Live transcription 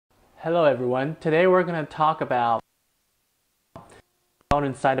Hello everyone. Today we're going to talk about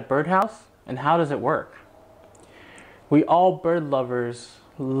inside a birdhouse and how does it work. We all bird lovers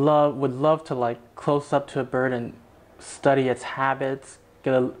would love to close up to a bird and study its habits,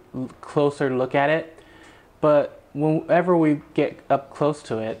 get a closer look at it. But whenever we get up close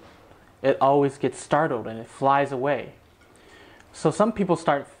to it, it always gets startled and it flies away. So some people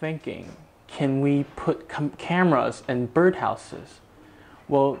start thinking, can we put cameras in birdhouses?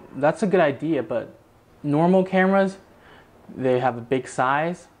 Well, that's a good idea, but normal cameras, they have a big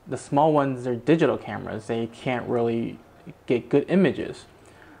size. The small ones are digital cameras. They can't really get good images.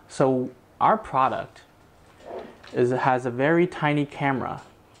 So our product has a very tiny camera.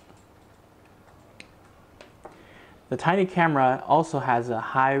 The tiny camera also has a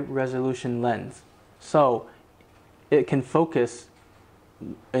high resolution lens, so it can focus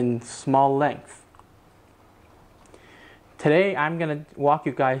in small length. Today I'm going to walk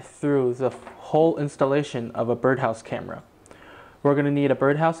you guys through the whole installation of a birdhouse camera. We're going to need a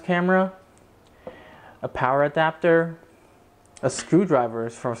birdhouse camera, a power adapter, a screwdriver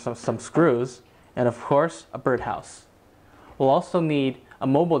for some screws, and of course a birdhouse. We'll also need a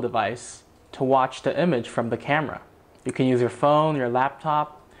mobile device to watch the image from the camera. You can use your phone, your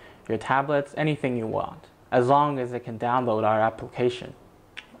laptop, your tablets, anything you want, as long as it can download our application.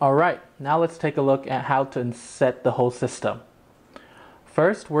 Alright, now let's take a look at how to set the whole system.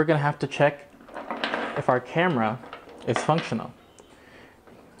 First, we're going to have to check if our camera is functional.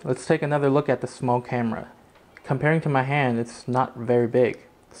 Let's take another look at the small camera. Comparing to my hand, it's not very big,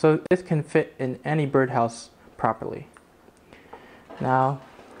 so this can fit in any birdhouse properly. Now,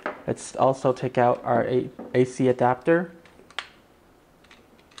 let's also take out our AC adapter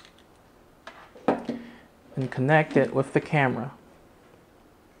and connect it with the camera.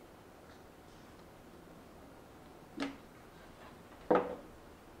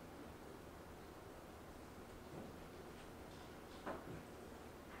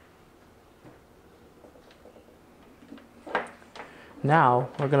 Now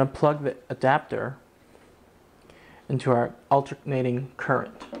we're going to plug the adapter into our alternating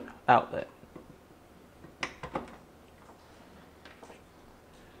current outlet.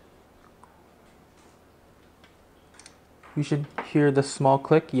 You should hear the small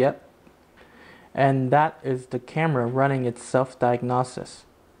click, yep. And that is the camera running its self-diagnosis.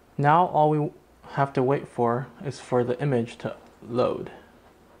 Now all we have to wait for is for the image to load.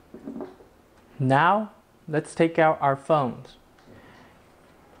 Now let's take out our phones.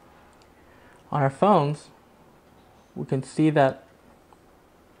 On our phones, we can see that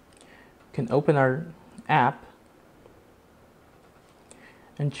we can open our app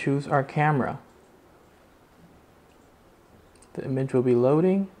and choose our camera. The image will be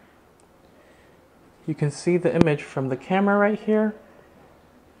loading. You can see the image from the camera right here.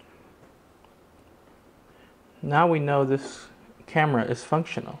 Now we know this camera is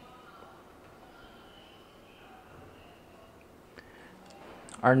functional.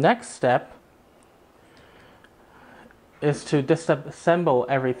 Our next step is to disassemble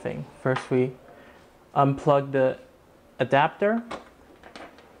everything. First we unplug the adapter,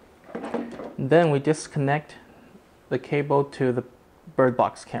 then we disconnect the cable to the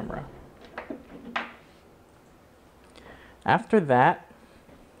BirdBox camera. After that,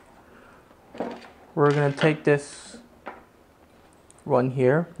 we're going to take this one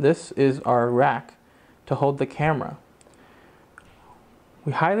here. This is our rack to hold the camera.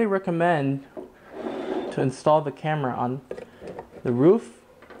 We highly recommend to install the camera on the roof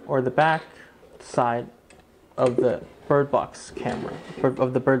or the back side of the BirdBox camera,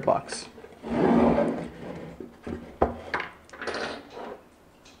 of the BirdBox.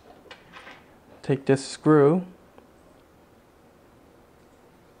 Take this screw,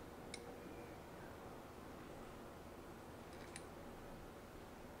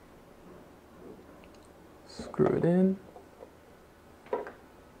 screw it in.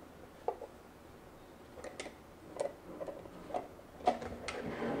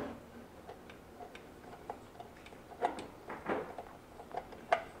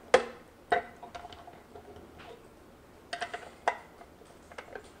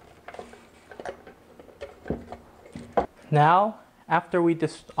 Now, after we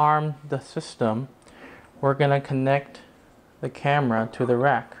disarm the system, we're going to connect the camera to the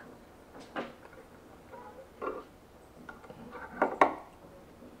rack.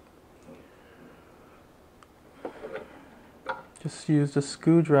 Just use the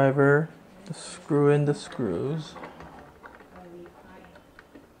screwdriver to screw in the screws.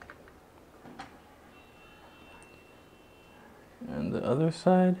 And the other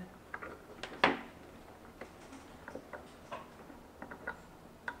side.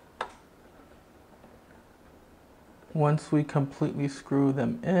 Once we completely screw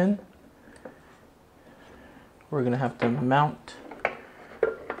them in, we're going to have to mount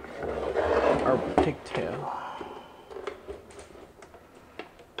our pigtail.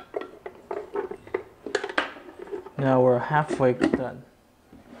 Now we're halfway done.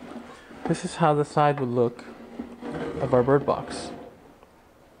 This is how the side would look of our bird box.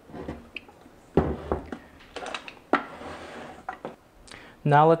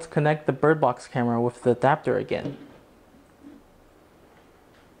 Now let's connect the bird box camera with the adapter again.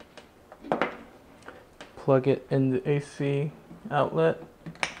 Plug it in the AC outlet.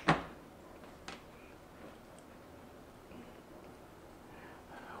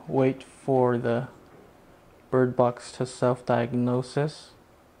 Wait for the bird box to self-diagnosis.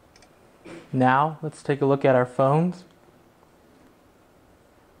 Now let's take a look at our phones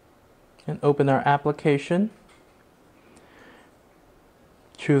and open our application.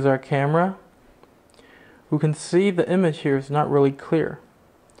 Choose our camera. We can see the image here is not really clear.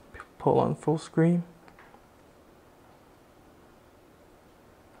 Pull on full screen.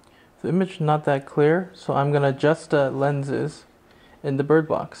 The image is not that clear, so I'm going to adjust the lenses in the bird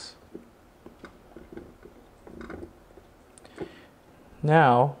box.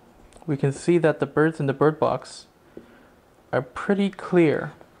 Now we can see that the birds in the bird box are pretty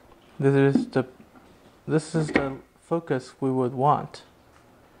clear. This is the focus we would want.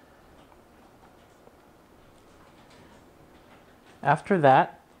 After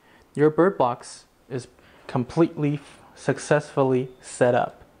that, your bird box is completely successfully set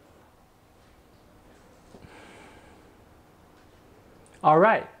up.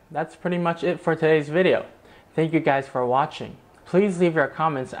 Alright, that's pretty much it for today's video. Thank you guys for watching. Please leave your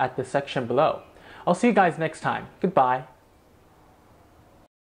comments at the section below. I'll see you guys next time. Goodbye.